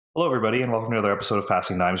Hello, everybody, and welcome to another episode of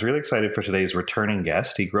Passing Dimes. Really excited for today's returning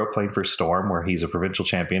guest. He grew up playing for Storm, where he's a provincial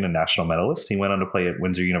champion and national medalist. He went on to play at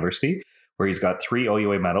Windsor University, where he's got 3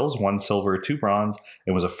 OUA medals, 1 silver, 2 bronze,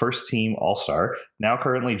 and was a first-team All-Star. Now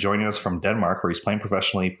currently joining us from Denmark, where he's playing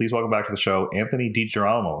professionally. Please welcome back to the show, Anthony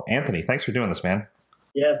DeGirolamo. Anthony, thanks for doing this, man.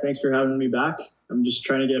 Yeah, thanks for having me back. I'm just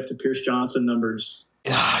trying to get up to Pierce Johnson numbers.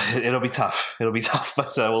 It'll be tough,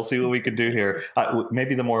 but we'll see what we can do here.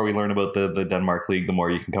 Maybe the more we learn about the Denmark League, the more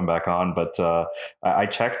you can come back on. But I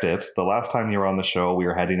checked it. The last time you were on the show, we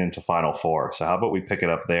were heading into Final Four. So how about we pick it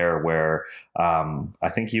up there where I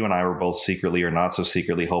think you and I were both secretly or not so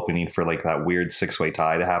secretly hoping for like that weird 6-way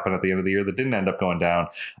tie to happen at the end of the year that didn't end up going down.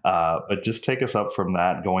 But just take us up from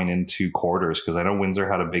that going into quarters, because I know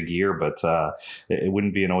Windsor had a big year, but it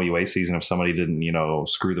wouldn't be an OUA season if somebody didn't,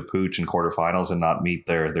 screw the pooch in quarterfinals and not meet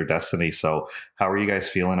their destiny. So how are you guys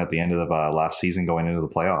feeling at the end of the last season going into the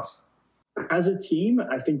playoffs? As a team,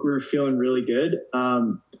 I think we were feeling really good.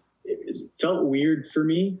 It felt weird for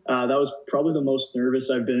me. That was probably the most nervous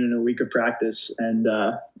I've been in a week of practice. And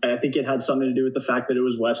I think it had something to do with the fact that it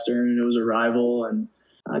was Western and it was a rival, and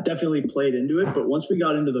definitely played into it. But once we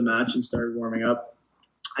got into the match and started warming up,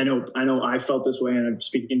 I know I felt this way, and I'm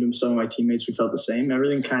speaking to some of my teammates, we felt the same.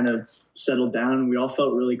 Everything kind of settled down, and we all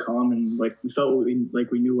felt really calm, and we felt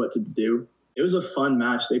like we knew what to do. It was a fun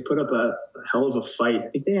match. They put up a hell of a fight. I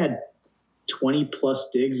think they had 20 plus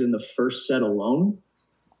digs in the first set alone.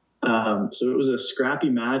 So it was a scrappy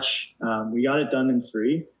match. We got it done in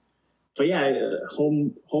 3. But yeah,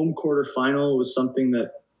 home quarterfinal was something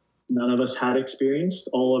that none of us had experienced.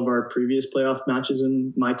 All of our previous playoff matches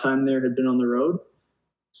in my time there had been on the road.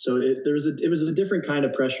 So it was a different kind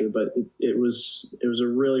of pressure, but it was a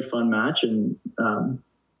really fun match, and I'm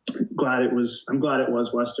glad it was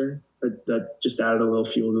Western. That just added a little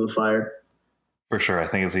fuel to the fire. For sure. I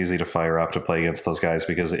think it's easy to fire up to play against those guys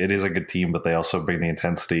because it is a good team, but they also bring the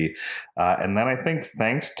intensity. And then I think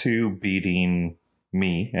thanks to beating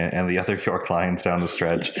me and the other York Lions down the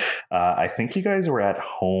stretch, I think you guys were at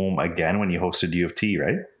home again when you hosted U of T,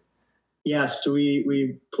 right? Yeah, so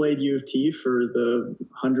we played U of T for the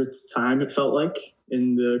 100th time, it felt like,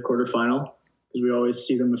 in the quarterfinal, because we always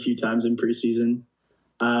see them a few times in preseason.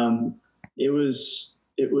 It was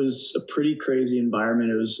a pretty crazy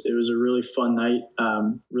environment. It was a really fun night,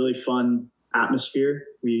 really fun atmosphere.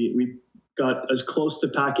 We got as close to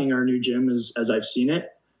packing our new gym as I've seen it.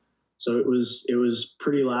 So it was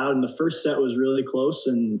pretty loud, and the first set was really close,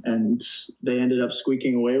 and they ended up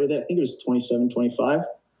squeaking away with it. I think it was 27-25.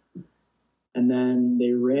 And then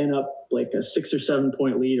they ran up like a 6 or 7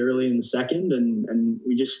 point lead early in the second, and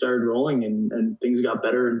we just started rolling, and things got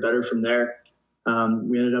better and better from there.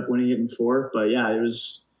 We ended up winning it in 4, but yeah, that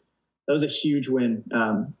was a huge win.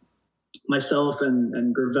 Myself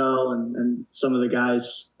and Gravel and some of the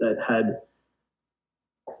guys that had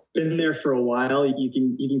been there for a while,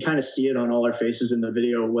 you can kind of see it on all our faces in the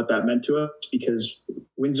video what that meant to us, because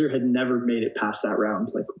Windsor had never made it past that round.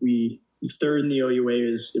 Like third in the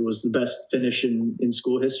OUA it was the best finish in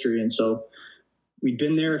school history, and so we'd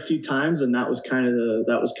been there a few times, and that was kind of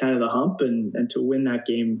the hump, and to win that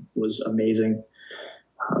game was amazing.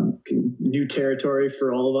 New territory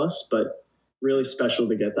for all of us, but really special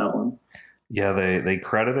to get that one. Yeah, they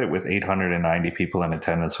credit it with 890 people in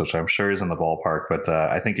attendance, which I'm sure is in the ballpark. But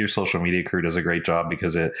I think your social media crew does a great job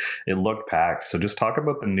because it looked packed. So just talk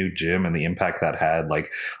about the new gym and the impact that had.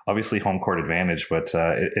 Like, obviously home court advantage, but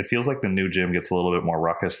it feels like the new gym gets a little bit more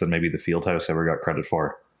ruckus than maybe the Fieldhouse ever got credit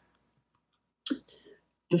for.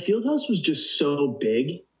 The Fieldhouse was just so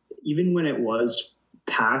big, even when it was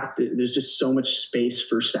packed. There's just so much space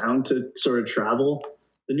for sound to sort of travel.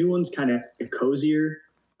 The new one's kind of cozier.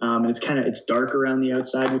 And it's dark around the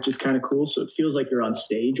outside, which is kind of cool. So it feels like you're on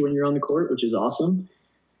stage when you're on the court, which is awesome.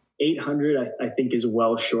 800, I think, is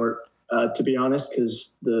well short, to be honest,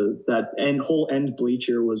 because that whole end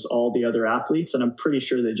bleacher was all the other athletes, and I'm pretty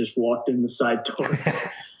sure they just walked in the side door.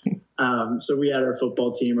 So we had our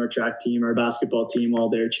football team, our track team, our basketball team all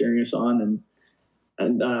there cheering us on,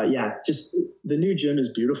 and yeah, just the new gym is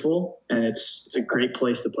beautiful, and it's a great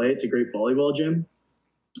place to play. It's a great volleyball gym.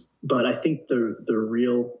 But I think the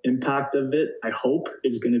real impact of it, I hope,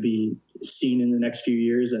 is going to be seen in the next few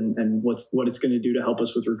years, and what it's going to do to help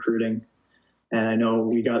us with recruiting. And I know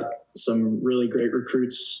we got some really great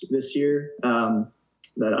recruits this year that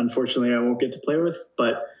unfortunately I won't get to play with.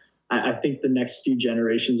 But I think the next few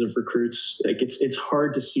generations of recruits, like it's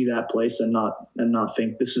hard to see that place and not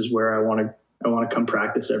think this is where I want to come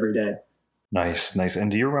practice every day. Nice, nice.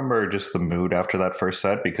 And do you remember just the mood after that first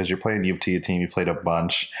set? Because you're playing U of T, a team you played a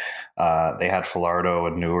bunch. They had Falardo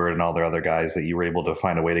and Neward and all their other guys that you were able to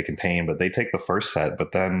find a way to contain, but they take the first set.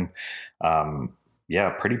 But then, yeah,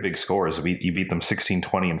 pretty big scores. You beat them 16,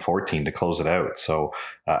 20, and 14 to close it out. So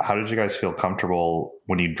how did you guys feel comfortable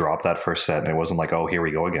when you dropped that first set and it wasn't like, oh, here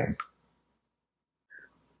we go again?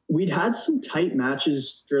 We'd had some tight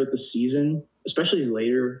matches throughout the season, especially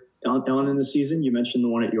later on in the season. You mentioned the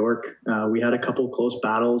one at York. We had a couple close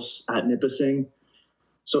battles at Nipissing.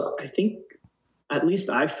 So I think at least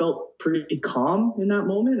I felt pretty calm in that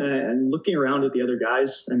moment. And looking around at the other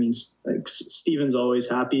guys, I mean, like Steven's always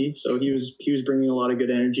happy, so he was bringing a lot of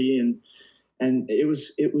good energy, and it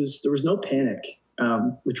was there was no panic,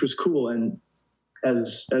 which was cool. And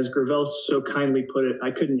as Gravel so kindly put it,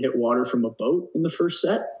 I couldn't hit water from a boat in the first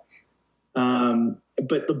set.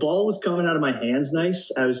 But the ball was coming out of my hands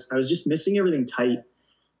nice. I was just missing everything tight.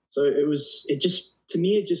 So it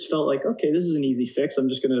just felt like, okay, this is an easy fix. I'm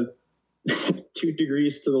just going to 2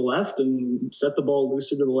 degrees to the left and set the ball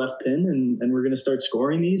looser to the left pin. And we're going to start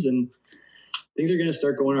scoring these, and things are going to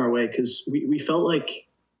start going our way. Cause we felt like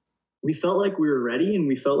we were ready, and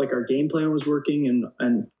we felt like our game plan was working,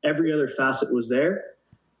 and every other facet was there.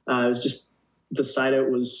 It was just the side out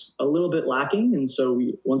was a little bit lacking. And so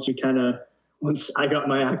once I got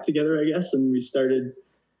my act together, I guess, and we started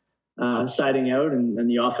siding out, and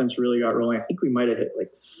the offense really got rolling. I think we might have hit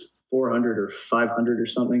like 400 or 500 or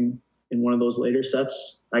something in one of those later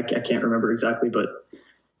sets. I can't remember exactly, but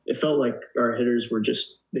it felt like our hitters were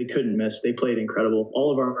they couldn't miss. They played incredible.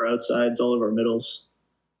 All of our outsides, all of our middles.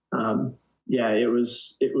 It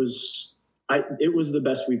was the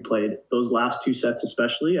best we played. Those last 2 sets,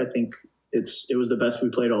 especially, I think it was the best we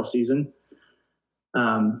played all season.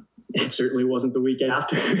 It certainly wasn't the week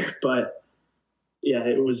after, but yeah,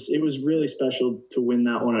 it was really special to win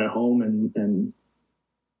that one at home and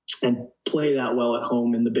play that well at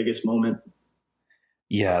home in the biggest moment.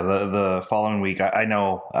 Yeah, the following week, I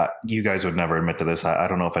know you guys would never admit to this. I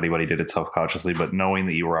don't know if anybody did it self-consciously, but knowing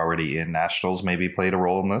that you were already in Nationals maybe played a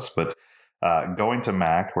role in this. But going to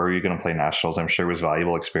MAC, where you're going to play Nationals, I'm sure was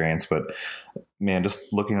valuable experience. But man,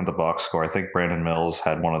 just looking at the box score, I think Brandon Mills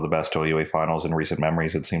had one of the best OUA finals in recent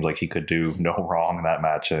memories. It seems like he could do no wrong in that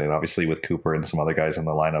match. And obviously with Cooper and some other guys in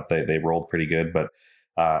the lineup, they rolled pretty good. But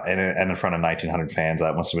and in front of 1,900 fans,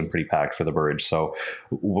 that must have been pretty packed for the Burge. So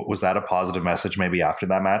was that a positive message maybe after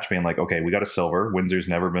that match, being like, okay, we got a silver. Windsor's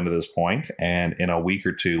never been to this point, and in a week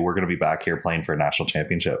or two, we're going to be back here playing for a national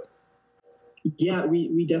championship? Yeah,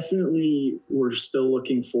 we definitely were still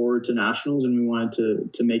looking forward to nationals, and we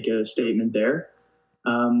wanted to make a statement there.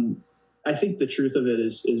 I think the truth of it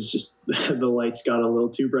is just the lights got a little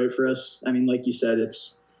too bright for us. I mean, like you said,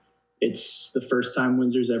 it's the first time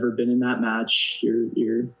Windsor's ever been in that match.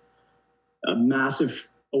 You're a massive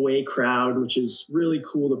away crowd, which is really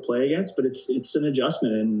cool to play against, but it's an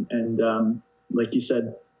adjustment. And like you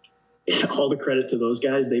said, all the credit to those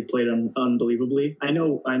guys. They played unbelievably. I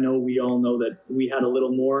know we all know that we had a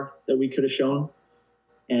little more that we could have shown.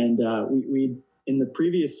 And we in the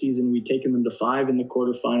previous season, we'd taken them to 5 in the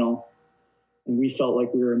quarterfinal, and we felt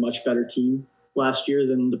like we were a much better team last year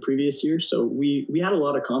than the previous year. So we had a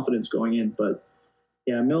lot of confidence going in. But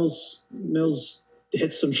yeah, Mills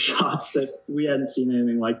hit some shots that we hadn't seen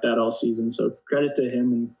anything like that all season. So credit to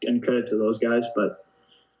him and credit to those guys. But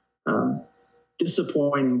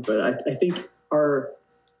disappointing. But I think our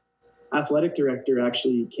athletic director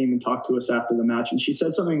actually came and talked to us after the match, and she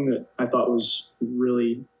said something that I thought was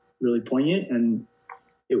really, really poignant. And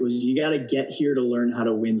it was, you got to get here to learn how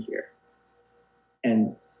to win here.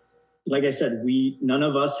 And like I said, none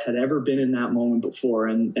of us had ever been in that moment before.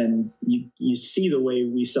 And you see the way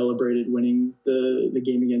we celebrated winning the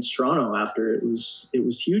game against Toronto after. It was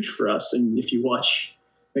huge for us. And if you watch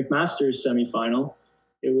McMaster's semifinal,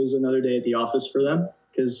 it was another day at the office for them,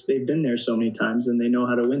 because they've been there so many times and they know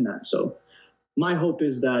how to win that. So my hope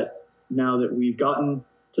is that now that we've gotten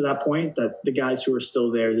to that point, that the guys who are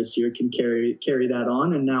still there this year can carry that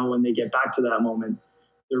on. And now when they get back to that moment,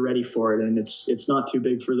 they're ready for it, and it's not too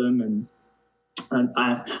big for them. And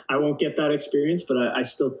I won't get that experience, but I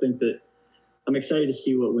still think that I'm excited to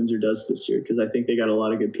see what Windsor does this year, because I think they got a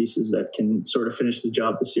lot of good pieces that can sort of finish the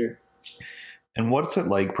job this year. And what's it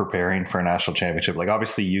like preparing for a national championship? Like,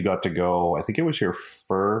 obviously you got to go, I think it was your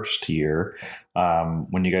first year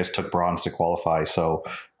when you guys took bronze to qualify. So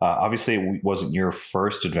obviously it wasn't your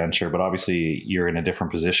first adventure, but obviously you're in a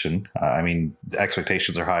different position. I mean, the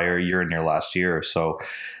expectations are higher. You're in your last year. So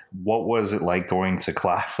what was it like going to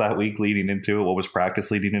class that week leading into it? What was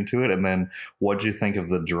practice leading into it? And then what did you think of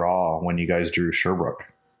the draw when you guys drew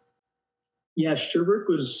Sherbrooke? Yeah, Sherbrooke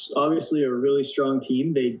was obviously a really strong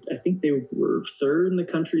team. I think they were third in the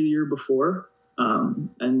country the year before,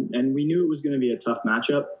 and we knew it was going to be a tough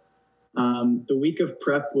matchup. The week of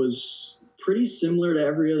prep was pretty similar to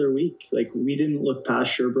every other week. Like, we didn't look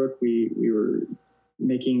past Sherbrooke. We were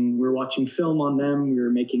watching film on them. We were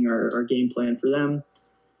making our game plan for them,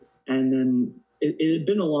 and then it had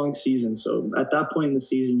been a long season. So at that point in the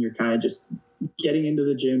season, you're kind of just getting into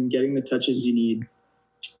the gym, getting the touches you need,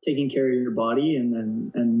 taking care of your body, and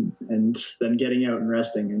then getting out and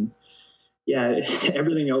resting. And yeah,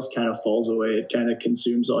 everything else kind of falls away. It kind of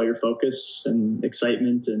consumes all your focus and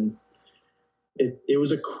excitement. And it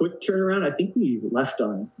was a quick turnaround. I think we left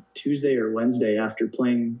on Tuesday or Wednesday after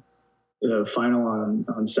playing the final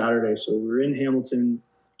on Saturday. So we were in Hamilton,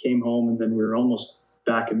 came home, and then we were almost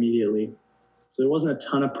back immediately. So there wasn't a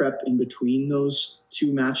ton of prep in between those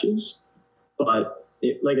two matches, but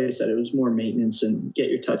like I said, it was more maintenance and get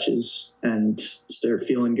your touches and start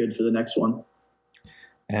feeling good for the next one.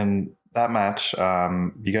 And that match,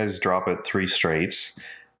 you guys drop it 3 straight.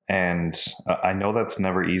 And I know that's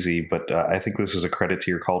never easy, but I think this is a credit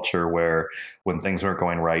to your culture where when things weren't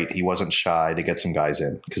going right, he wasn't shy to get some guys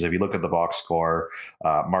in. Because if you look at the box score,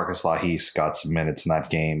 Marcus Lahis got some minutes in that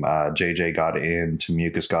game. JJ got in,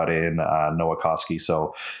 Tamukas got in, Noah Koski.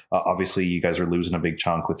 So obviously you guys are losing a big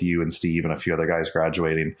chunk with you and Steve and a few other guys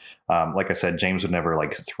graduating. Like I said, James would never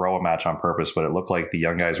throw a match on purpose, but it looked like the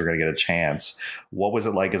young guys were going to get a chance. What was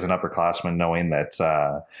it like as an upperclassman knowing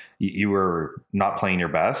that you were not playing your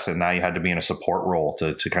best, and now you had to be in a support role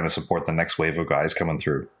to kind of support the next wave of guys coming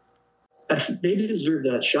through? They deserve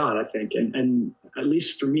that shot, I think. And at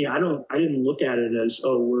least for me, I didn't look at it as,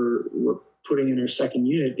 oh, we're putting in our second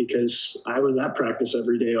unit, because I was at practice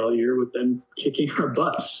every day all year with them kicking our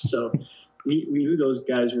butts. So we knew those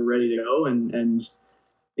guys were ready to go, and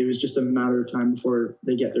it was just a matter of time before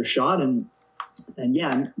they get their shot. And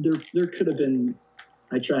yeah, there could have been,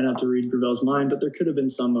 I try not to read Gravel's mind, but there could have been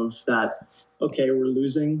some of that. Okay, we're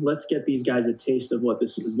losing. Let's get these guys a taste of what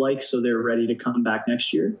this is like, so they're ready to come back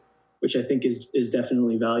next year, which I think is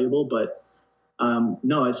definitely valuable. But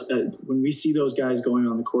no, when we see those guys going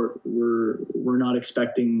on the court, we're not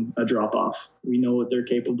expecting a drop off. We know what they're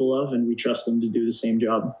capable of, and we trust them to do the same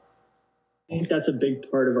job. I think that's a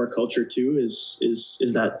big part of our culture too. Is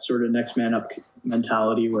that sort of next man up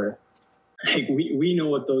mentality where, we know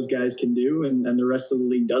what those guys can do, and the rest of the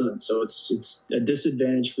league doesn't. So it's a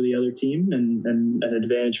disadvantage for the other team and an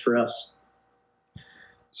advantage for us.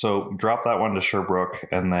 So drop that one to Sherbrooke,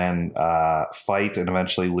 and then fight and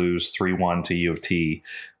eventually lose 3-1 to U of T.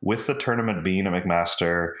 With the tournament being at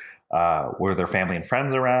McMaster, were there family and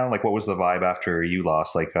friends around? What was the vibe after you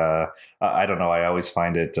lost? I don't know. I always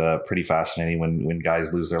find it pretty fascinating when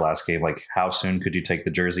guys lose their last game. How soon could you take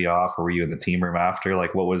the jersey off, or were you in the team room after?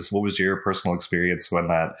 What was your personal experience when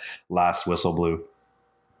that last whistle blew?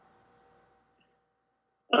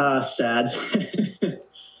 Sad.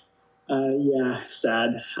 Yeah,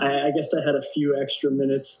 sad. I guess I had a few extra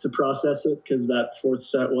minutes to process it, because that fourth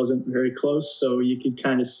set wasn't very close, so you could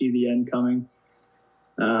kind of see the end coming.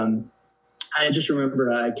 I just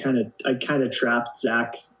remember I kind of trapped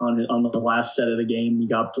Zach on the last set of the game. He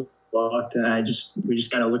got blocked, and we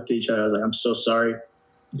just kind of looked at each other. I was like, "I'm so sorry."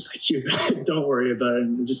 He's like, "Don't worry about it."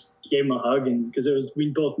 And I just gave him a hug, and because we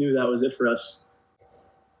both knew that was it for us.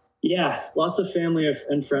 Yeah, lots of family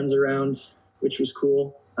and friends around, which was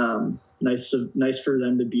cool. Nice for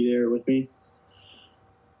them to be there with me.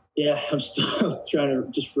 Yeah, I'm still trying to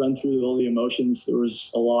just run through all the emotions. There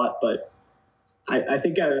was a lot, but I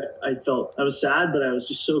think I felt, I was sad, but I was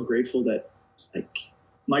just so grateful that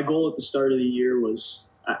my goal at the start of the year was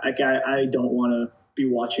I don't want to be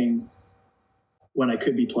watching when I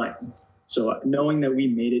could be playing. So knowing that we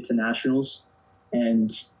made it to nationals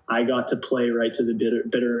and I got to play right to the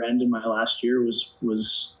bitter end in my last year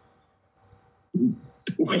was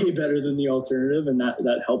way better than the alternative, and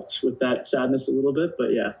that helped with that sadness a little bit. But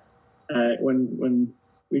yeah, when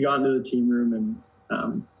we got into the team room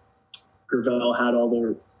and Gravel had all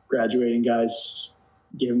the graduating guys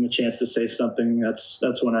give him a chance to say something,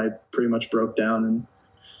 that's when I pretty much broke down. And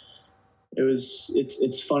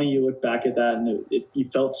it's funny, you look back at that and you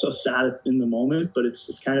felt so sad in the moment, but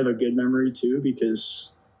it's kind of a good memory too,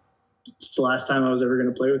 because it's the last time I was ever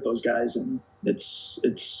going to play with those guys, and it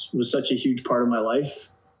was such a huge part of my life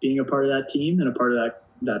being a part of that team and a part of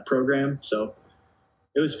that program. So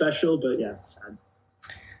it was special, but yeah, sad.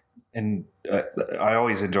 And I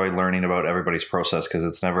always enjoy learning about everybody's process, because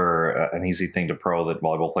it's never an easy thing to pro that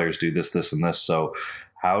volleyball players do this, and this. So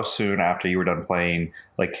how soon after you were done playing,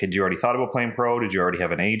 had you already thought about playing pro? Did you already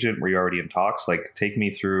have an agent? Were you already in talks? Take me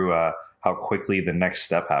through how quickly the next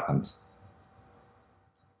step happens.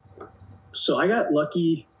 So I got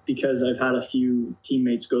lucky because I've had a few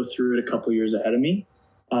teammates go through it a couple years ahead of me.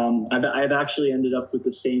 I've actually ended up with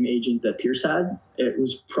the same agent that Pierce had. It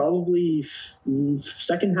was probably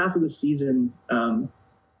second half of the season.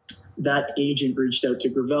 That agent reached out to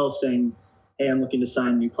Gravel saying, "Hey, I'm looking to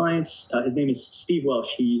sign new clients." His name is Steve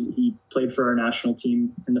Welsh. He played for our national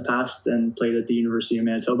team in the past and played at the University of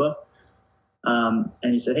Manitoba.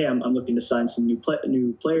 And he said, "Hey, I'm looking to sign some new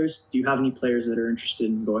players. Do you have any players that are interested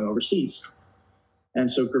in going overseas?" And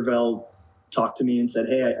so Gravel talked to me and said,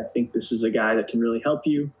 "Hey, I think this is a guy that can really help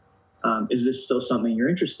you. Is this still something you're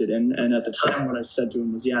interested in?" And at the time, what I said to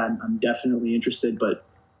him was, "Yeah, I'm definitely interested, but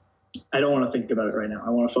I don't want to think about it right now. I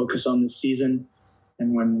want to focus on this season.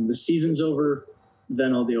 And when the season's over,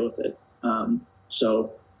 then I'll deal with it."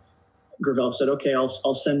 So Gravel said, "Okay, I'll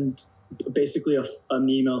send basically an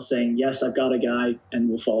email saying, yes, I've got a guy, and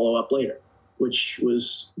we'll follow up later," which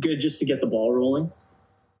was good just to get the ball rolling.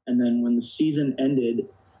 And then when the season ended,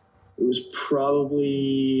 it was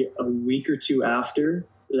probably a week or two after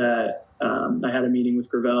that I had a meeting with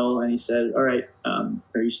Gravel, and he said, "All right,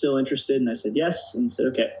 are you still interested?" And I said, "Yes." And he said,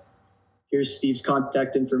 "Okay, here's Steve's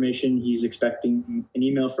contact information. He's expecting an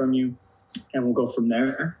email from you, and we'll go from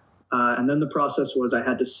there." And then the process was I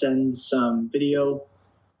had to send some video,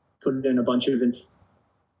 put in a bunch of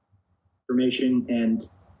information, and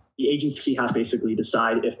the agency has to basically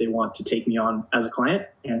decide if they want to take me on as a client.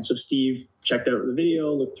 And so Steve checked out the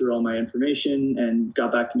video, looked through all my information, and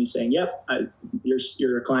got back to me saying, "Yep,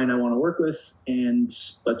 you're a client I want to work with, and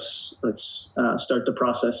let's start the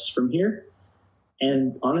process from here."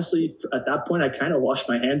 And honestly, at that point, I kind of washed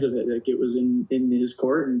my hands of it. Like, it was in his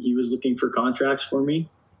court, and he was looking for contracts for me.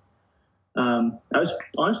 I was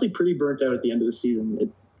honestly pretty burnt out at the end of the season.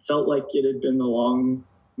 It felt like it had been a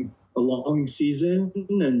long season.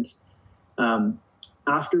 And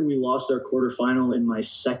after we lost our quarterfinal in my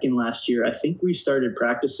second last year, I think we started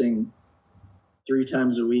practicing 3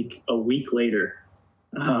 times a week later.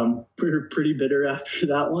 We were pretty bitter after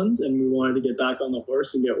that one, and we wanted to get back on the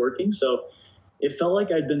horse and get working. So it felt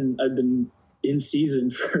like I'd been in season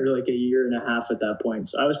for like a year and a half at that point.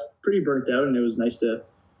 So I was pretty burnt out, and it was nice to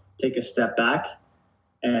take a step back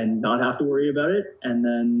and not have to worry about it. And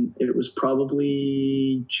then it was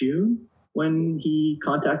probably June when he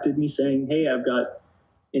contacted me saying, "Hey, I've got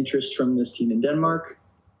interest from this team in Denmark."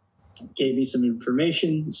 Gave me some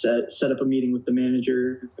information, set up a meeting with the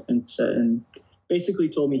manager, and basically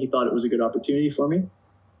told me he thought it was a good opportunity for me.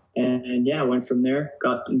 And yeah, I went from there,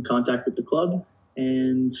 got in contact with the club,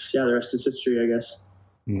 and yeah, the rest is history, I guess.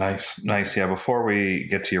 Nice. Yeah, before we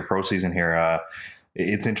get to your pro season here,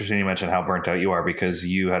 it's interesting you mentioned how burnt out you are, because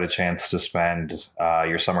you had a chance to spend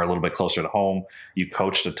your summer a little bit closer to home. You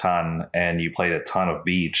coached a ton, and you played a ton of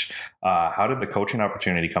beach. How did the coaching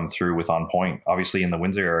opportunity come through with On Point? Obviously in the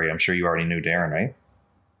Windsor area, I'm sure you already knew Darren, right?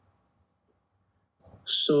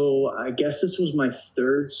 So I guess this was my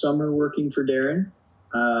third summer working for Darren.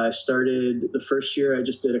 I started the first year, I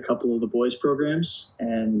just did a couple of the boys programs.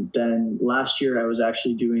 And then last year I was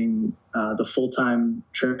actually doing the full-time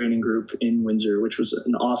training group in Windsor, which was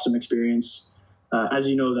an awesome experience. As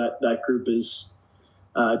you know, that group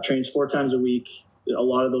trains 4 times a week. A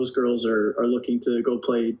lot of those girls are looking to go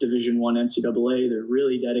play Division I NCAA. They're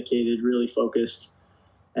really dedicated, really focused.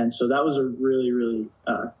 And so that was a really, really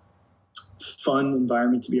fun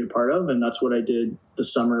environment to be a part of. And that's what I did the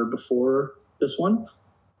summer before this one.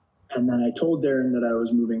 And then I told Darren that I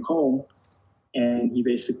was moving home, and he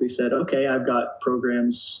basically said, "Okay, I've got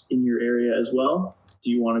programs in your area as well. Do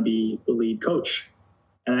you want to be the lead coach?"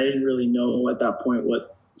 And I didn't really know at that point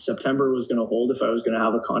what September was going to hold, if I was going to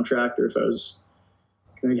have a contract or if I was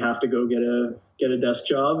going to have to go get a desk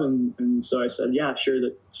job. And so I said, "Yeah, sure.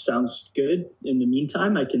 That sounds good. In the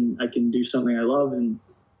meantime, I can do something I love and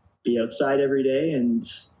be outside every day and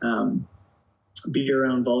be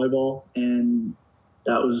around volleyball." And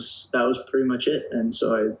that was pretty much it. And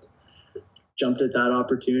so I jumped at that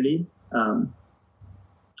opportunity. And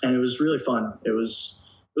it was really fun. It was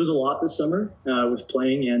a lot this summer with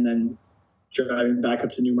playing and then driving back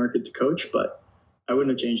up to Newmarket to coach, but I wouldn't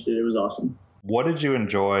have changed it. It was awesome. What did you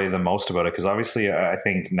enjoy the most about it? Because obviously, I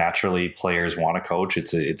think naturally players want to coach.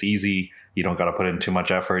 It's easy. You don't got to put in too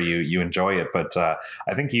much effort. You enjoy it. But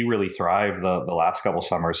I think you really thrived the last couple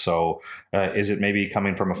summers. So is it maybe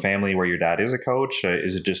coming from a family where your dad is a coach?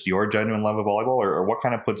 Is it just your genuine love of volleyball? Or what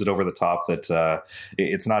kind of puts it over the top that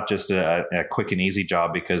it's not just a quick and easy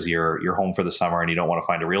job because you're home for the summer and you don't want to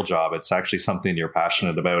find a real job? It's actually something you're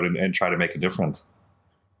passionate about and try to make a difference.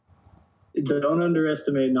 Don't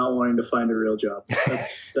underestimate not wanting to find a real job.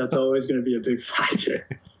 That's always going to be a big factor.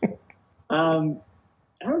 I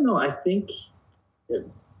don't know. I think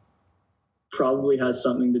probably has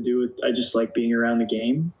something to do with, I just like being around the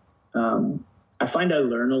game. I find I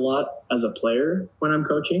learn a lot as a player when I'm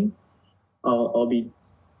coaching. I'll be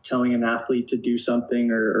telling an athlete to do something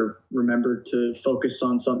or remember to focus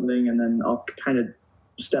on something, and then I'll kind of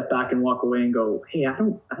step back and walk away and go, hey, I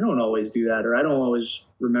don't always do that, or I don't always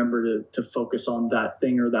remember to focus on that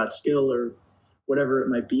thing or that skill or whatever it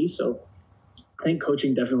might be. So I think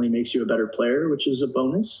coaching definitely makes you a better player, which is a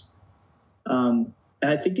bonus. And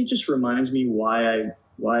I think it just reminds me why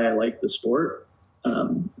I like the sport,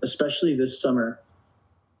 especially this summer.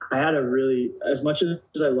 I had as much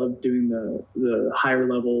as I loved doing the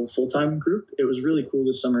higher level full-time group, it was really cool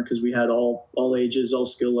this summer because we had all ages, all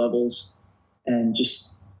skill levels, and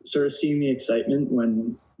just sort of seeing the excitement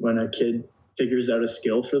when a kid figures out a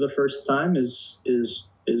skill for the first time is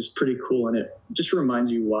pretty cool. And it just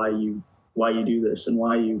reminds you why you do this and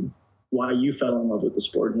why you fell in love with the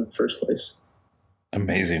sport in the first place.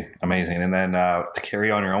 Amazing. And then to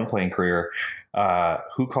carry on your own playing career,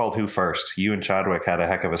 who called who first? You and Chadwick had a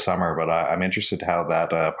heck of a summer, but I'm interested how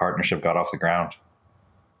that partnership got off the ground.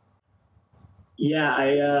 Yeah,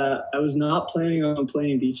 I was not planning on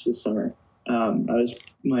playing beach this summer.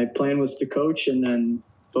 My plan was to coach and then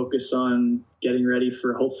focus on getting ready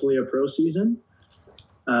for hopefully a pro season.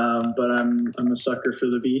 But I'm a sucker for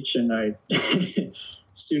the beach, and as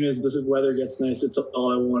soon as the weather gets nice, it's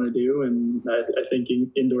all I want to do. And I think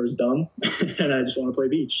indoors dumb, and I just want to play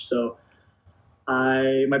beach. So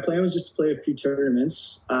my plan was just to play a few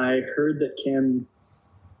tournaments. I heard that Cam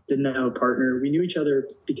didn't have a partner. We knew each other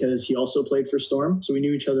because he also played for Storm, so we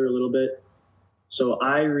knew each other a little bit. So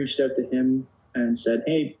I reached out to him and said,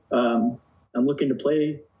 hey, I'm looking to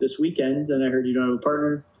play this weekend, and I heard you don't have a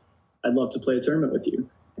partner. I'd love to play a tournament with you.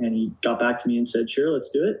 And he got back to me and said, sure, let's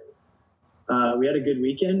do it. We had a good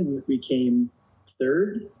weekend. We came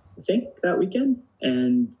third, I think, that weekend.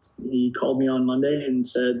 And he called me on Monday and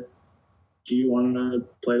said, do you want to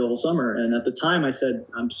play the whole summer? And at the time I said,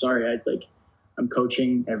 I'm sorry, I'm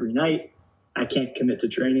coaching every night. I can't commit to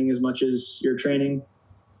training as much as you're training.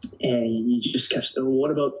 And he just kept saying, well, what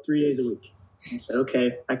about 3 days a week? And I said,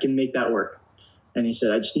 okay, I can make that work. And he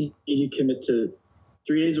said, I just need you to commit to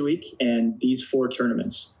 3 days a week and these 4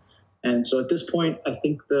 tournaments. And so at this point, I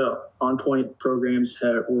think the On Point programs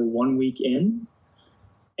were 1 week in.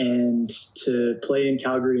 And to play in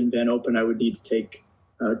Calgary and Van Open, I would need to take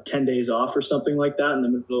 10 days off or something like that in the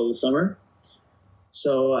middle of the summer.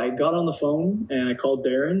 So I got on the phone and I called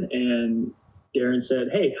Darren, and Darren said,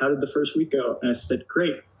 hey, how did the first week go? And I said,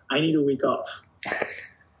 great, I need a week off.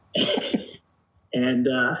 And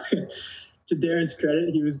to Darren's credit,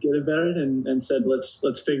 he was good about it and said,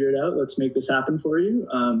 let's figure it out. Let's make this happen for you.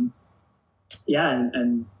 And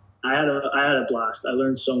I had a blast. I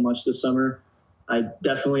learned so much this summer. I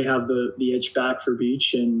definitely have the itch back for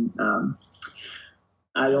beach, and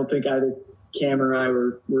I don't think either Cam or I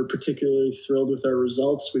were particularly thrilled with our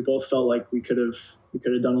results. We both felt like we could have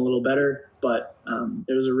done a little better, but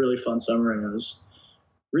it was a really fun summer, and I was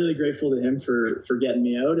really grateful to him for getting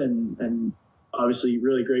me out, and obviously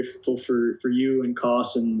really grateful for you and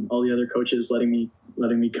Koss and all the other coaches letting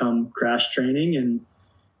me come crash training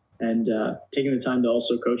and taking the time to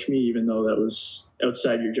also coach me, even though that was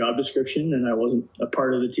outside your job description and I wasn't a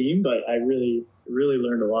part of the team, but I really, really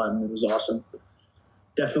learned a lot, and it was awesome.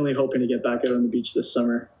 Definitely hoping to get back out on the beach this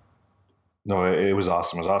summer. No, it was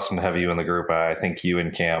awesome. It was awesome to have you in the group. I think you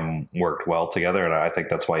and Cam worked well together, and I think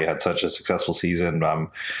that's why you had such a successful season.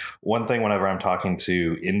 One thing whenever I'm talking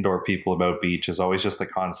to indoor people about beach is always just the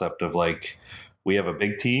concept of we have a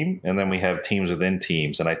big team and then we have teams within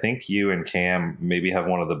teams. And I think you and Cam maybe have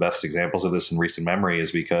one of the best examples of this in recent memory,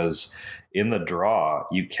 is because in the draw,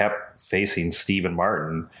 you kept facing Steve and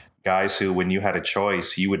Martin, guys who, when you had a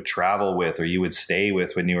choice, you would travel with or you would stay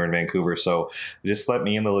with when you were in Vancouver. So just let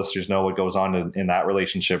me and the listeners know what goes on in that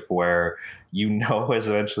relationship, where as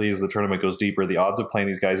eventually as the tournament goes deeper, the odds of playing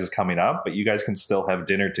these guys is coming up, but you guys can still have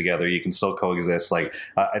dinner together. You can still coexist.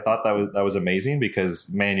 I thought that was amazing,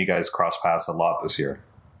 because man, you guys cross paths a lot this year.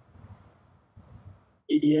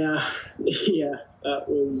 Yeah, that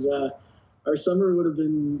was our summer would have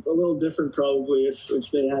been a little different probably if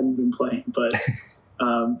they hadn't been playing, but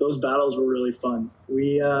those battles were really fun.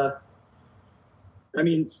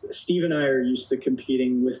 Steve and I are used to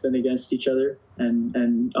competing with and against each other,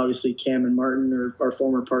 and obviously Cam and Martin are our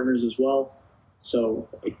former partners as well. So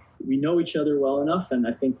we know each other well enough, and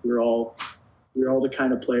I think we're all the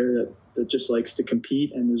kind of player that just likes to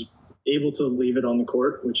compete and is able to leave it on the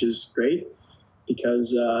court, which is great,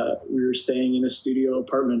 because we were staying in a studio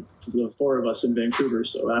apartment for the 4 of us in Vancouver.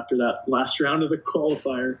 So after that last round of the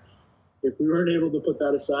qualifier, if we weren't able to put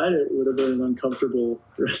that aside, it would have been an uncomfortable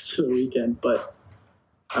rest of the weekend. But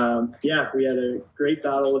we had a great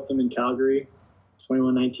battle with them in Calgary,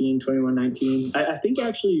 21-19. I think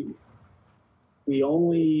actually there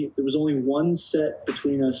was only one set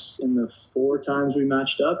between us in the 4 times we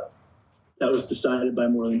matched up that was decided by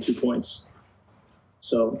more than 2 points.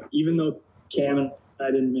 So even though Cam and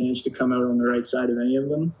I didn't manage to come out on the right side of any of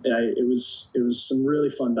them, it was some really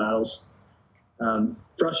fun battles.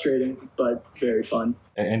 Frustrating, but very fun.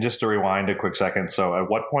 And just to rewind a quick second, so at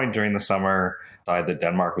what point during the summer decided that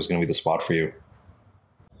Denmark was going to be the spot for you?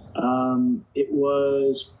 It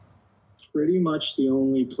was pretty much the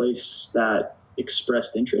only place that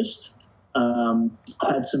expressed interest. I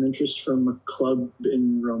had some interest from a club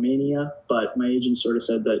in Romania, but my agent sort of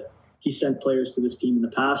said that he sent players to this team in the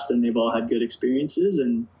past and they've all had good experiences,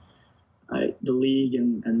 and the league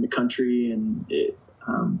and the country and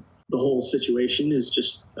the whole situation is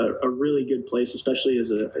just a really good place, especially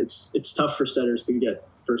as it's tough for setters to get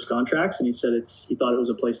first contracts. And he said he thought it was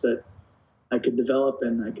a place that I could develop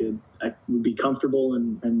and I would be comfortable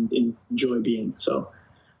and enjoy being. So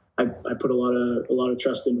I put a lot of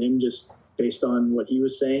trust in him just based on what he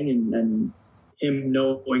was saying and him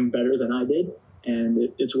knowing better than I did. And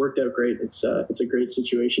it's worked out great. It's a great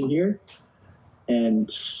situation here. And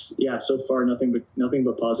yeah, so far nothing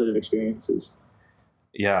but positive experiences.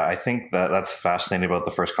 Yeah, I think that's fascinating about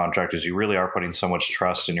the first contract is you really are putting so much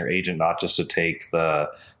trust in your agent, not just to take the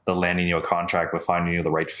landing you a contract, but finding you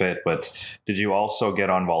the right fit. But did you also get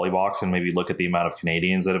on Volleybox and maybe look at the amount of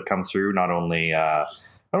Canadians that have come through? Not only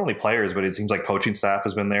players, but it seems like coaching staff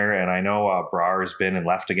has been there. And I know Brar has been and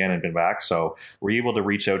left again and been back. So were you able to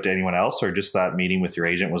reach out to anyone else, or just that meeting with your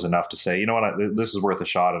agent was enough to say, you know what, this is worth a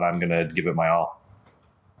shot and I'm going to give it my all?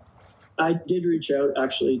 I did reach out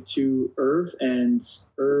actually to Irv, and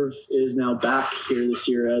Irv is now back here this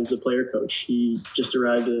year as a player coach. He just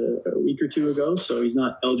arrived a week or two ago, so he's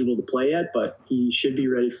not eligible to play yet, but he should be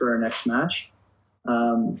ready for our next match.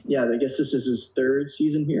 I guess this is his 3rd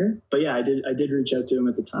season here. But yeah, I did reach out to him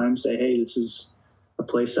at the time, say, hey, this is a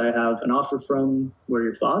place I have an offer from. What are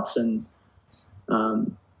your thoughts? And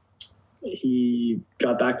he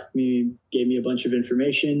got back to me, gave me a bunch of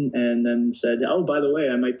information, and then said, "Oh, by the way,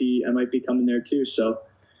 I might be coming there too." So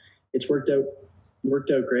it's worked out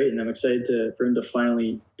great, and I'm excited for him to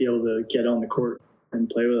finally be able to get on the court and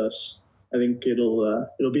play with us. I think it'll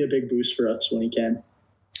be a big boost for us when he can.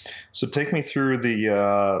 So take me through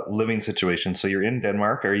the living situation. So you're in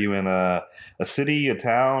Denmark. Are you in a city, a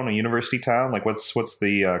town, a university town? Like what's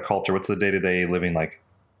the culture? What's the day-to-day living like?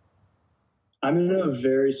 I'm in a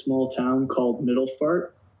very small town called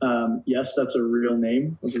Middelfart. Yes, that's a real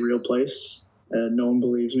name of a real place. No one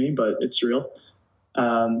believes me, but it's real.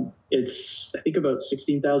 It's, I think, about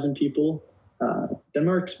 16,000 people.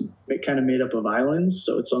 Denmark's kind of made up of islands,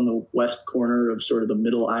 so it's on the west corner of sort of the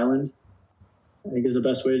middle island, I think is the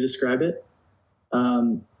best way to describe it.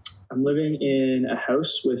 I'm living in a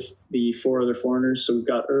house with the 4 other foreigners. So we've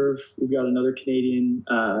got Irv, we've got another Canadian,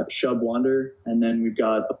 Shub Wander, and then we've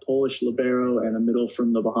got a Polish libero and a middle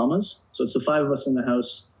from the Bahamas. So it's the 5 of us in the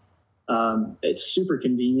house. It's super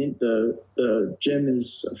convenient. The gym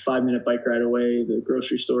is a 5-minute bike ride away. The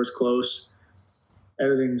grocery store is close.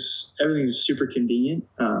 Everything is super convenient.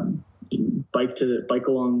 You can bike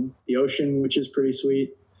along the ocean, which is pretty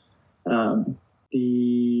sweet.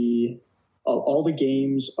 All the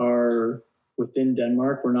games are within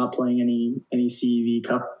Denmark. We're not playing any CEV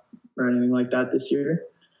Cup or anything like that this year.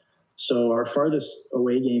 So our farthest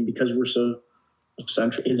away game, because we're so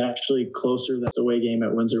central, is actually closer than the away game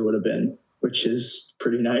at Windsor would have been, which is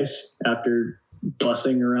pretty nice after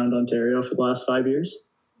bussing around Ontario for the last 5 years.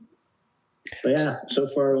 But yeah, so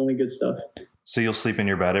far only good stuff. So you'll sleep in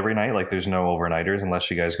your bed every night? Like there's no overnighters unless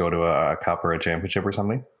you guys go to a cup or a championship or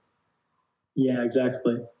something? Yeah,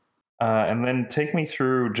 exactly. And then take me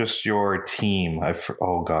through just your team.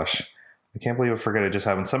 Oh gosh, I can't believe I forgot it just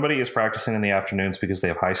happened. Somebody is practicing in the afternoons because they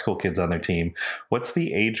have high school kids on their team. What's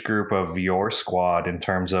the age group of your squad in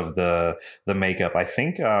terms of the makeup? I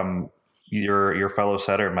think your fellow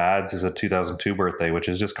setter Mads is a 2002 birthday, which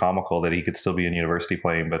is just comical that he could still be in university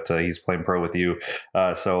playing, but he's playing pro with you.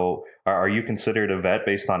 So are you considered a vet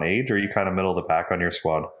based on age, or are you kind of middle of the pack on your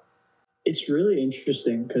squad? It's really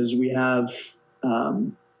interesting because we have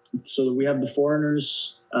the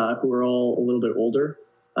foreigners who are all a little bit older,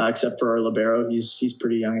 except for our libero. He's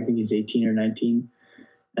pretty young. I think he's 18 or 19.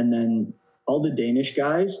 And then all the Danish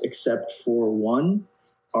guys, except for one,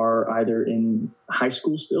 are either in high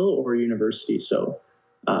school still or university. So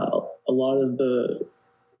a lot of the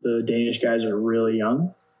Danish guys are really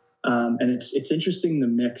young. And it's interesting, the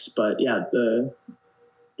mix. But yeah, the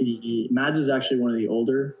Mads is actually one of the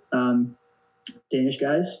older Danish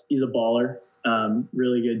guys. He's a baller,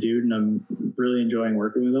 really good dude, and I'm really enjoying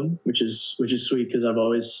working with him, which is sweet because I've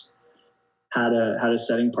always had a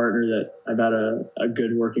setting partner that I've had a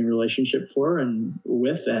good working relationship and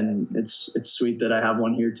it's sweet that I have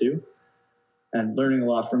one here too, and learning a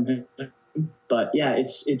lot from him. But yeah,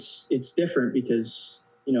 it's different because,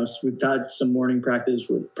 you know, we've had some morning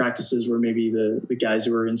practices where maybe the guys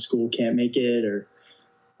who are in school can't make it, or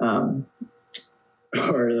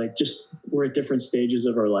like just we're at different stages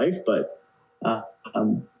of our life. But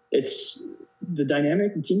it's the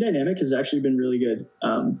team dynamic has actually been really good.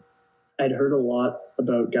 I'd heard a lot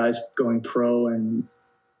about guys going pro and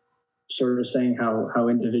sort of saying how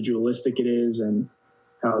individualistic it is and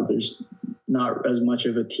how there's not as much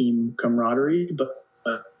of a team camaraderie,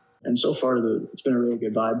 and so far it's been a really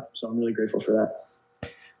good vibe. So I'm really grateful for that.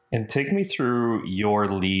 And take me through your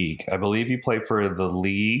league. I believe you play for the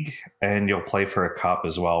league and you'll play for a cup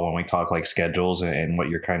as well when we talk like schedules and what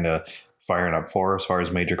you're kind of firing up for as far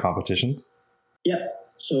as major competitions. Yeah.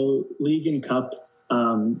 So league and cup,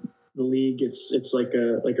 the league, it's like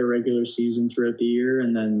a regular season throughout the year,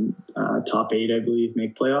 and then top 8, I believe,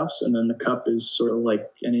 make playoffs. And then the cup is sort of like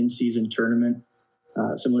an in-season tournament,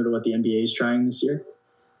 similar to what the NBA is trying this year.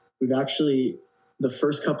 We've actually, the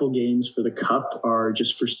first couple games for the cup are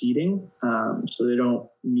just for seeding, so they don't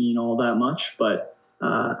mean all that much. But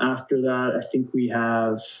after that, I think we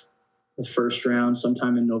have the first round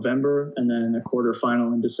sometime in November, and then a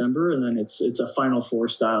quarterfinal in December, and then it's a Final Four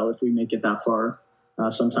style if we make it that far.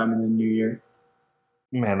 Sometime in the new year.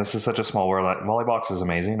 Man, this is such a small world. Volleybox is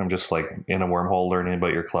amazing. I'm just like in a wormhole learning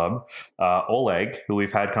about your club. Oleg, who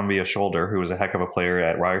we've had come via shoulder, who was a heck of a player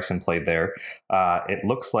at Ryerson, played there. It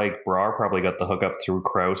looks like Brar probably got the hookup through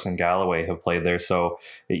Krause and Galloway have played there. So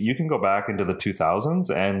you can go back into the 2000s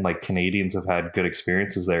and like Canadians have had good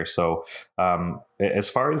experiences there. So as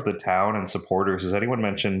far as the town and supporters, has anyone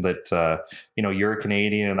mentioned that, you're a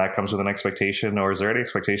Canadian and that comes with an expectation, or is there any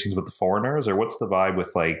expectations with the foreigners, or what's the vibe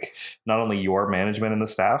with like not only your management and the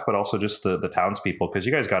staff, but also just the townspeople? Because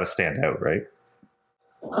you guys got to stand out, right?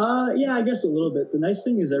 Yeah, I guess a little bit. The nice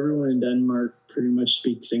thing is everyone in Denmark pretty much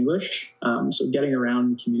speaks English. So getting around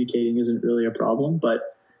and communicating isn't really a problem,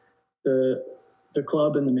 but the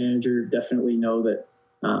club and the manager definitely know that,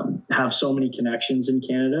 have so many connections in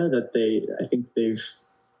Canada that I think they've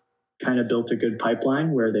kind of built a good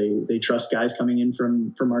pipeline where they trust guys coming in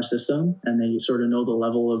from our system, and they sort of know the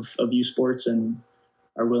level of U Sports and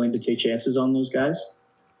are willing to take chances on those guys.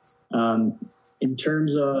 In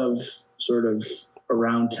terms of sort of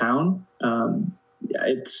around town,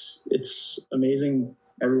 it's amazing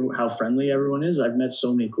how friendly everyone is. I've met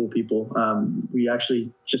so many cool people. We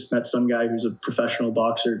actually just met some guy who's a professional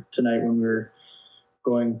boxer tonight when we were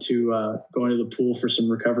going to the pool for some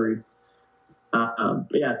recovery. But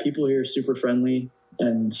yeah, people here are super friendly.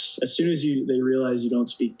 And as soon as they realize you don't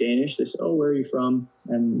speak Danish, they say, "Oh, where are you from?"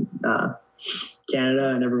 And Canada,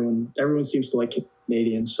 and everyone seems to like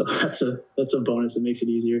Canadians, so that's a bonus. It makes it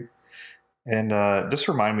easier. And just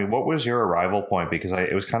remind me, what was your arrival point? Because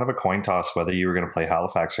it was kind of a coin toss whether you were going to play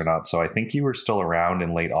Halifax or not. So I think you were still around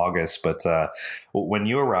in late August. But when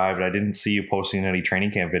you arrived, I didn't see you posting any training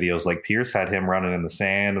camp videos. Like Pierce had him running in the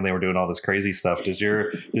sand and they were doing all this crazy stuff. Does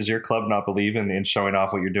your club not believe in showing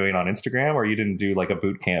off what you're doing on Instagram, or you didn't do like a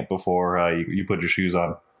boot camp before you put your shoes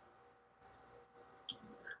on?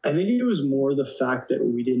 I think it was more the fact that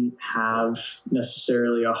we didn't have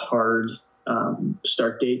necessarily a hard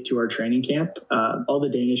start date to our training camp. All the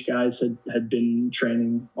Danish guys had been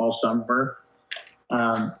training all summer.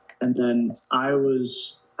 And then I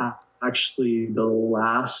was actually the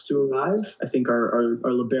last to arrive. I think our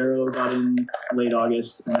libero got in late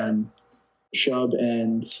August, and then Shub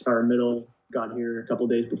and our middle got here a couple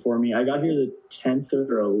days before me. I got here the 10th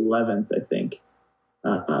or 11th, I think.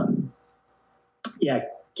 Yeah,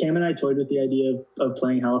 Cam and I toyed with the idea of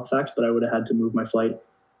playing Halifax, but I would have had to move my flight.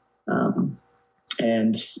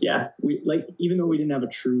 And yeah, even though we didn't have a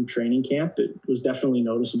true training camp, it was definitely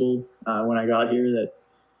noticeable when I got here that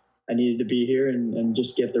I needed to be here and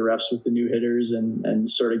just get the reps with the new hitters and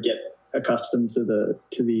sort of get accustomed to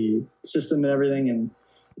the system and everything. And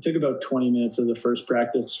it took about 20 minutes of the first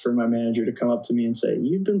practice for my manager to come up to me and say,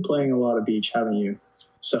 "You've been playing a lot of beach, haven't you?"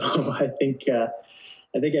 So I think I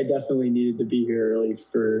definitely needed to be here early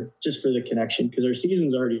for the connection, because our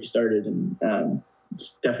season's already started and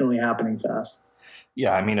it's definitely happening fast.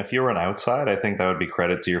 Yeah, I mean, if you were an outside, I think that would be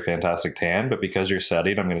credit to your fantastic tan. But because you're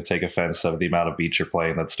setting, I'm going to take offense of the amount of beach you're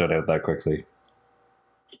playing that stood out that quickly.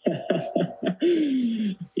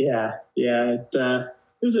 Yeah, it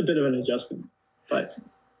was a bit of an adjustment, but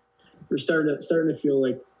we're starting to feel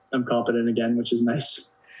like I'm competent again, which is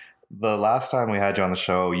nice. The last time we had you on the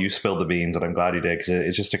show, you spilled the beans, and I'm glad you did, because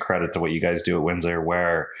it's just a credit to what you guys do at Windsor,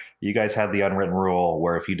 where you guys had the unwritten rule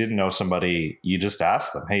where if you didn't know somebody, you just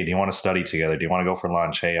asked them, hey, do you want to study together? Do you want to go for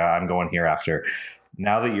lunch? Hey, I'm going here after.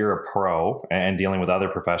 Now that you're a pro and dealing with other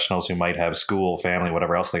professionals who might have school, family,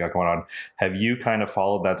 whatever else they got going on, have you kind of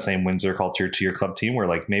followed that same Windsor culture to your club team where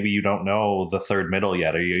like maybe you don't know the third middle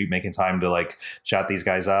yet? Are you making time to like chat these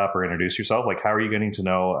guys up or introduce yourself? Like, how are you getting to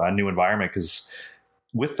know a new environment? Because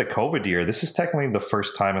with the COVID year, this is technically the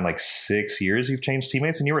first time in like 6 years you've changed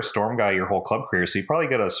teammates, and you were a Storm guy your whole club career. So you probably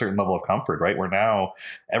get a certain level of comfort, right? Where now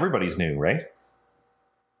everybody's new, right?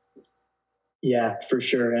 Yeah, for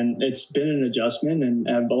sure. And it's been an adjustment. And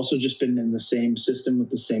I've also just been in the same system with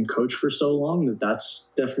the same coach for so long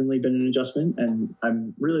that's definitely been an adjustment. And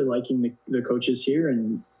I'm really liking the coaches here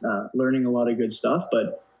and learning a lot of good stuff.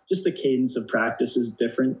 But just the cadence of practice is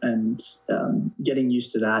different, and getting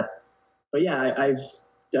used to that. But yeah, I've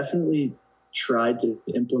definitely tried to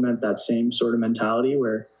implement that same sort of mentality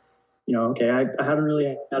where, you know, okay, I haven't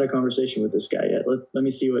really had a conversation with this guy yet. Let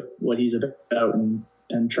me see what he's about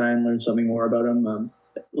and try and learn something more about him.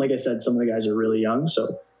 Like I said, some of the guys are really young,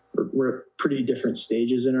 so we're at pretty different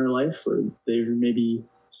stages in our life, where they're maybe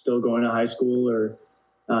still going to high school or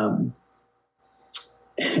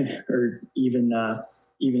or even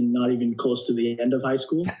not even close to the end of high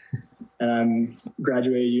school. And I'm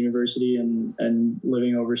graduated university and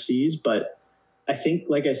living overseas. But I think,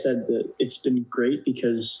 like I said, that it's been great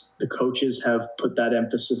because the coaches have put that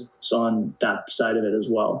emphasis on that side of it as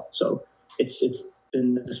well. So it's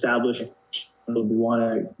been established. We want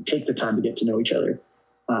to take the time to get to know each other.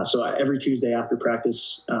 So every Tuesday after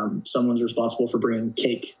practice, someone's responsible for bringing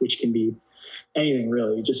cake, which can be anything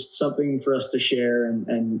really, just something for us to share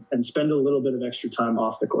and spend a little bit of extra time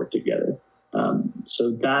off the court together.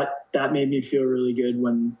 So that made me feel really good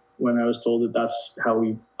when I was told that that's how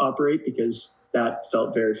we operate, because that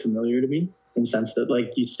felt very familiar to me in the sense that,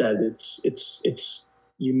 like you said, it's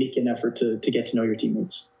unique an effort to get to know your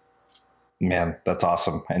teammates. Man, that's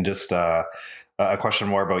awesome. And just a question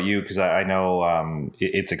more about you, because I know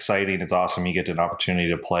it's exciting. It's awesome. You get an opportunity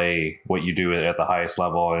to play what you do at the highest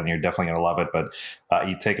level, and you're definitely going to love it. But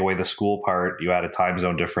you take away the school part, you add a time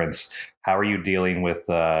zone difference. How are you dealing with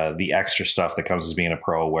the extra stuff that comes as being a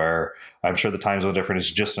pro, where I'm sure the time zone difference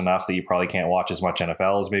is just enough that you probably can't watch as much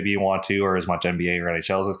NFL as maybe you want to, or as much NBA or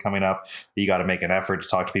NHL as coming up. You got to make an effort to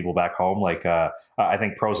talk to people back home. Like, I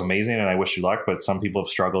think pro is amazing and I wish you luck, but some people have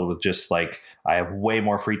struggled with just like, I have way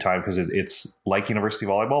more free time because it's like university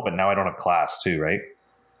volleyball, but now I don't have class too, right?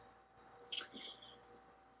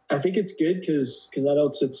 I think it's good because I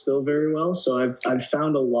don't sit still very well. So I've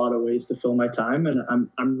found a lot of ways to fill my time, and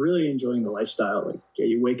I'm really enjoying the lifestyle. Like, yeah,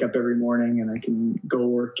 you wake up every morning and I can go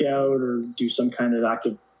work out or do some kind of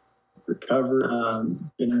active recovery.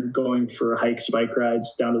 Been going for hikes, bike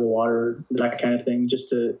rides down to the water, that kind of thing, just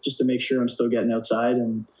to make sure I'm still getting outside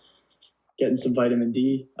and getting some vitamin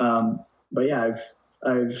D. But yeah,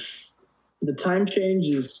 I've the time change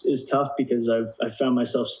is tough because I've found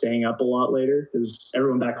myself staying up a lot later because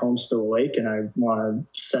everyone back home's still awake and I want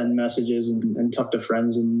to send messages and talk to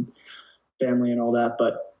friends and family and all that.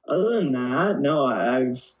 But other than that, no,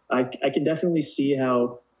 I can definitely see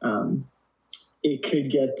how it could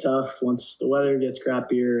get tough once the weather gets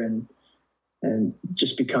crappier and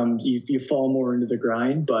just becomes you fall more into the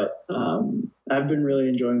grind. But I've been really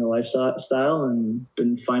enjoying the lifestyle and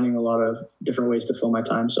been finding a lot of different ways to fill my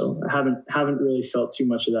time. So I haven't really felt too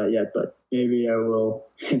much of that yet, but maybe I will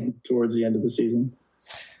towards the end of the season.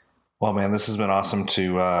 Well, man, this has been awesome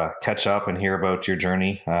to catch up and hear about your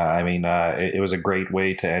journey. It was a great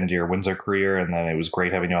way to end your Windsor career, and then it was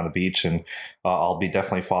great having you on the beach. And I'll be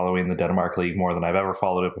definitely following the Denmark League more than I've ever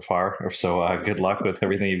followed it before. So good luck with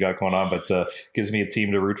everything you've got going on, but gives me a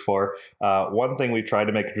team to root for. One thing we've tried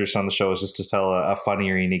to make a tradition on the show is just to tell a funny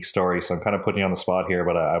or unique story. So I'm kind of putting you on the spot here,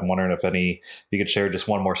 but I'm wondering if you could share just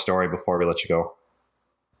one more story before we let you go.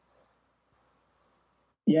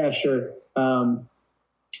 Yeah, sure.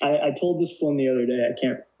 I told this one the other day. I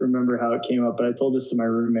can't remember how it came up, but I told this to my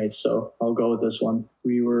roommates, so I'll go with this one.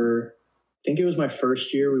 I think it was my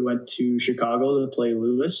first year. We went to Chicago to play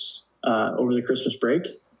Lewis over the Christmas break,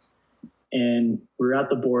 and we were at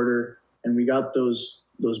the border, and we got those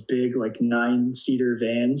big like 9-seater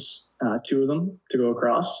vans, 2 of them to go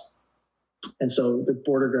across. And so the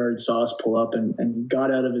border guard saw us pull up and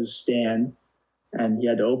got out of his stand. And he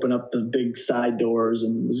had to open up the big side doors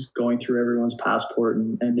and was going through everyone's passport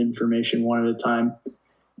and information one at a time.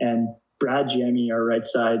 And Brad Jemmy, our right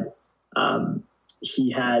side,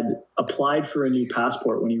 he had applied for a new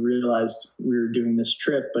passport when he realized we were doing this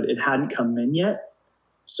trip, but it hadn't come in yet.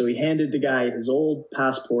 So he handed the guy his old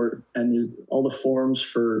passport and all the forms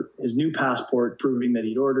for his new passport, proving that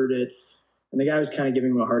he'd ordered it. And the guy was kind of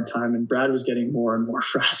giving him a hard time, and Brad was getting more and more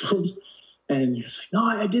frazzled. And he was like, no,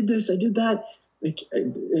 I did this, I did that.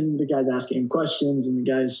 And the guy's asking him questions, and the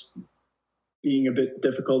guy's being a bit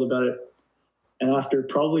difficult about it. And after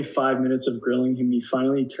probably 5 minutes of grilling him, he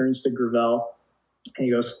finally turns to Gravel, and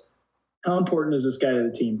he goes, how important is this guy to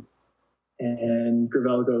the team? And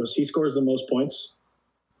Gravel goes, he scores the most points.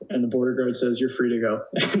 And the border guard says, you're free to go,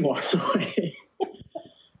 and walks away.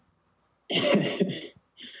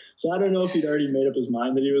 So I don't know if he'd already made up his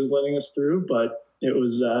mind that he was letting us through, but it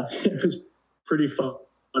was pretty funny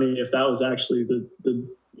if that was actually the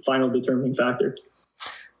final determining factor.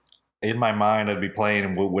 In my mind, I'd be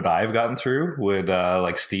playing, would I have gotten through? Would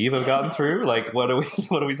like Steve have gotten through? Like, what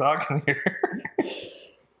are we talking here?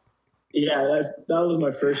 Yeah, that was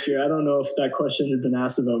my first year. I don't know if that question had been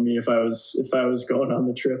asked about me if I was going on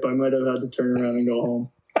the trip. I might have had to turn around and go home.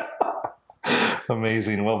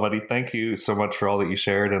 Amazing. Well, buddy, thank you so much for all that you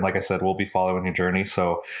shared. And like I said, we'll be following your journey.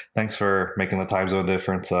 So thanks for making the time zone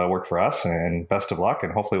difference work for us, and best of luck.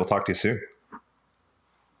 And hopefully we'll talk to you soon.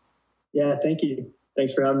 Yeah, thank you.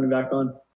 Thanks for having me back on.